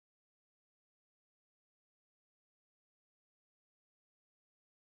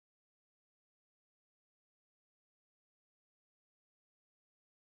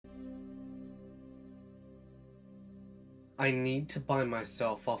I need to buy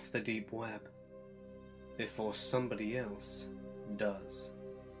myself off the deep web before somebody else does.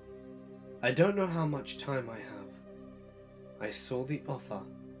 I don't know how much time I have. I saw the offer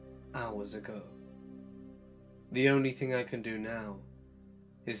hours ago. The only thing I can do now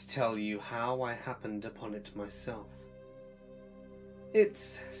is tell you how I happened upon it myself.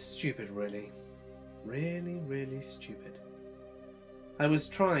 It's stupid, really. Really stupid. I was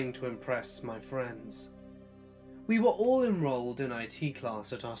trying to impress my friends. We were all enrolled in IT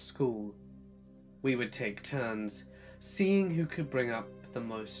class at our school. We would take turns seeing who could bring up the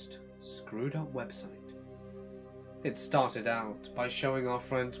most screwed up website. It started out by showing our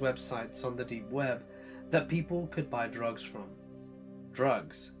friends websites on the deep web that people could buy drugs from.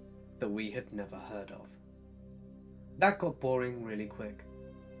 Drugs that we had never heard of. That got boring really quick.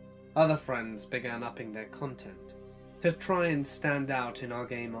 Other friends began upping their content to try and stand out in our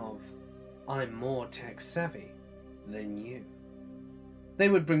game of I'm more tech savvy than you. They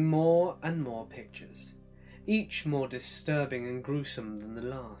would bring more and more pictures, each more disturbing and gruesome than the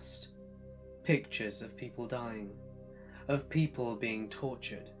last. Pictures of people dying, of people being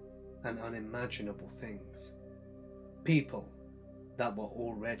tortured, and unimaginable things. People that were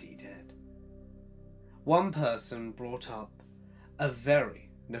already dead. One person brought up a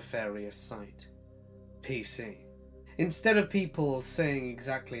very nefarious site, PC. Instead of people saying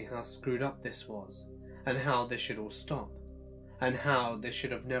exactly how screwed up this was, and how this should all stop, and how this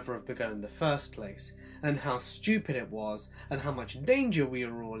should have never have begun in the first place, and how stupid it was, and how much danger we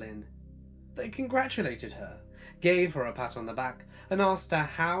were all in, they congratulated her, gave her a pat on the back, and asked her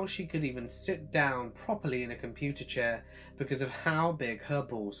how she could even sit down properly in a computer chair because of how big her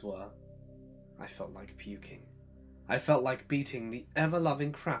balls were. I felt like puking. I felt like beating the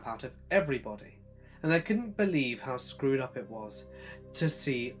ever-loving crap out of everybody, and I couldn't believe how screwed up it was to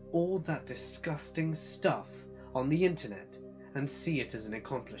see all that disgusting stuff on the internet and see it as an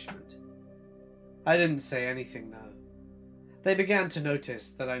accomplishment. I didn't say anything though. They began to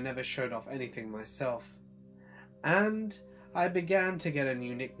notice that I never showed off anything myself, and I began to get a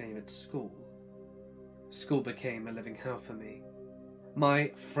new nickname at school. School became a living hell for me. My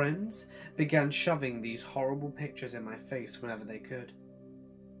friends began shoving these horrible pictures in my face whenever they could.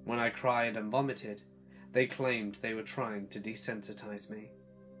 When I cried and vomited, they claimed they were trying to desensitize me.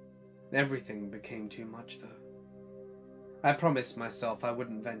 Everything became too much though. I promised myself I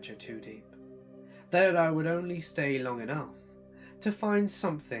wouldn't venture too deep, that I would only stay long enough to find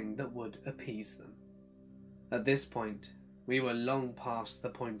something that would appease them. At this point, we were long past the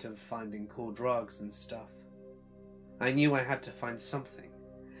point of finding cool drugs and stuff. I knew I had to find something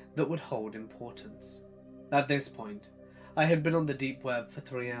that would hold importance. At this point, I had been on the deep web for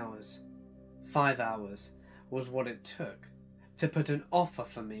 3 hours. 5 hours was what it took to put an offer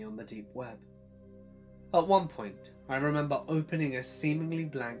for me on the deep web. At one point, I remember opening a seemingly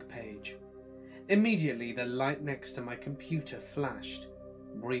blank page. Immediately, the light next to my computer flashed,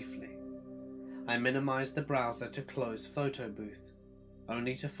 briefly. I minimized the browser to close Photo Booth,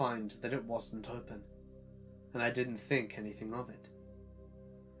 only to find that it wasn't open, and I didn't think anything of it.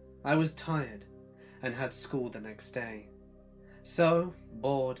 I was tired and had school the next day, so,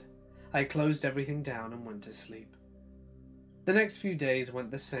 bored, I closed everything down and went to sleep. The next few days went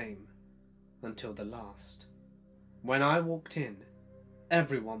the same, until the last. When I walked in,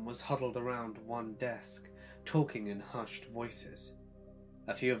 everyone was huddled around one desk, talking in hushed voices.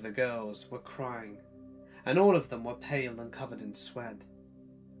 A few of the girls were crying, and all of them were pale and covered in sweat.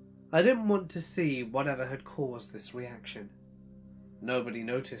 I didn't want to see whatever had caused this reaction. Nobody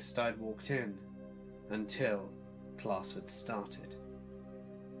noticed I'd walked in, until class had started.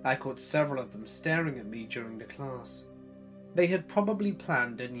 I caught several of them staring at me during the class. They had probably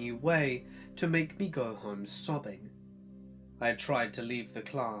planned a new way to make me go home sobbing. I had tried to leave the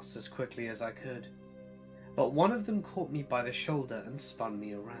class as quickly as I could, but one of them caught me by the shoulder and spun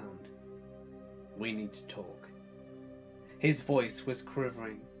me around. "We need to talk." His voice was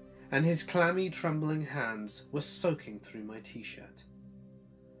quivering, and his clammy, trembling hands were soaking through my t-shirt.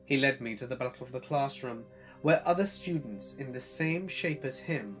 He led me to the back of the classroom, where other students in the same shape as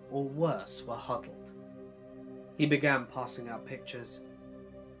him, or worse, were huddled. He began passing out pictures.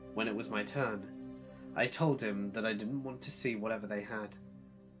 When it was my turn, I told him that I didn't want to see whatever they had.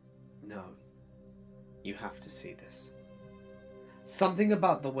 "No, you have to see this." Something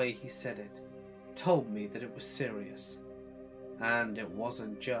about the way he said it told me that it was serious, and it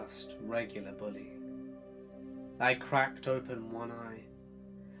wasn't just regular bullying. I cracked open one eye.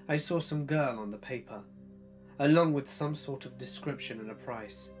 I saw some girl on the paper, along with some sort of description and a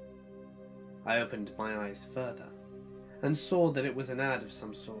price. I opened my eyes further, and saw that it was an ad of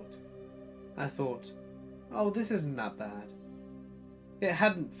some sort. I thought, oh, this isn't that bad. It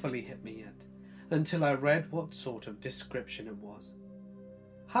hadn't fully hit me yet, until I read what sort of description it was.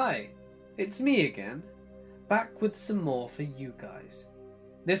 Hi, it's me again, back with some more for you guys.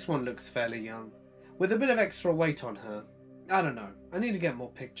 This one looks fairly young, with a bit of extra weight on her. I don't know, I need to get more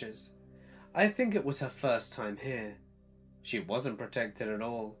pictures. I think it was her first time here. She wasn't protected at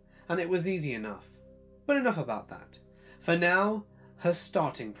all, and it was easy enough. But enough about that. For now, her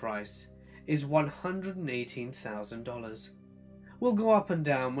starting price is $118,000. We'll go up and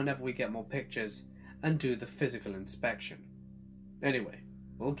down whenever we get more pictures and do the physical inspection. Anyway,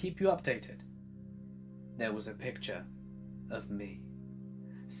 we'll keep you updated. There was a picture of me,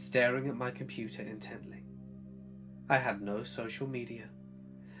 staring at my computer intently. I had no social media.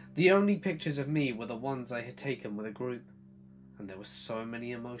 The only pictures of me were the ones I had taken with a group, and there were so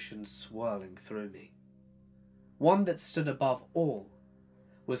many emotions swirling through me. One that stood above all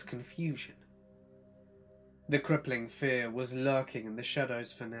was confusion. The crippling fear was lurking in the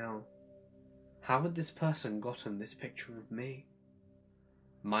shadows for now. How had this person gotten this picture of me?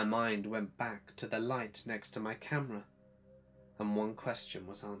 My mind went back to the light next to my camera, and one question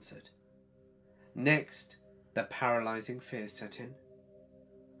was answered. Next, the paralyzing fear set in.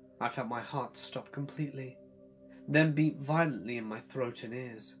 I felt my heart stop completely, then beat violently in my throat and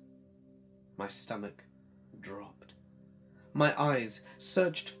ears. My stomach dropped. My eyes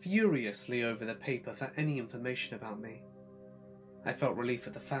searched furiously over the paper for any information about me. I felt relief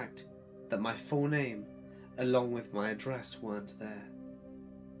at the fact that my full name, along with my address, weren't there.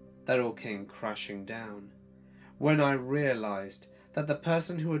 That all came crashing down when I realized that the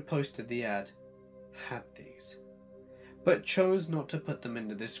person who had posted the ad had these, but chose not to put them in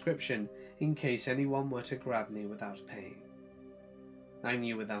the description in case anyone were to grab me without paying. I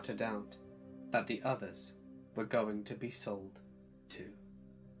knew without a doubt that the others were going to be sold too.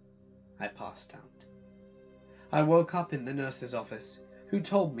 I passed out. I woke up in the nurse's office, who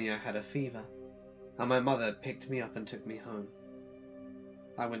told me I had a fever, and my mother picked me up and took me home.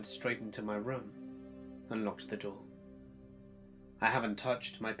 I went straight into my room and locked the door. I haven't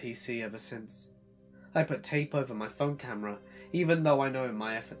touched my PC ever since. I put tape over my phone camera, even though I know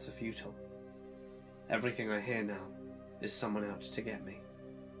my efforts are futile. Everything I hear now is someone out to get me.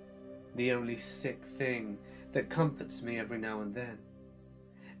 The only sick thing that comforts me every now and then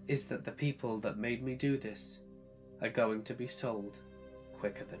is that the people that made me do this are going to be sold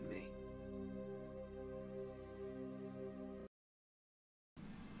quicker than me.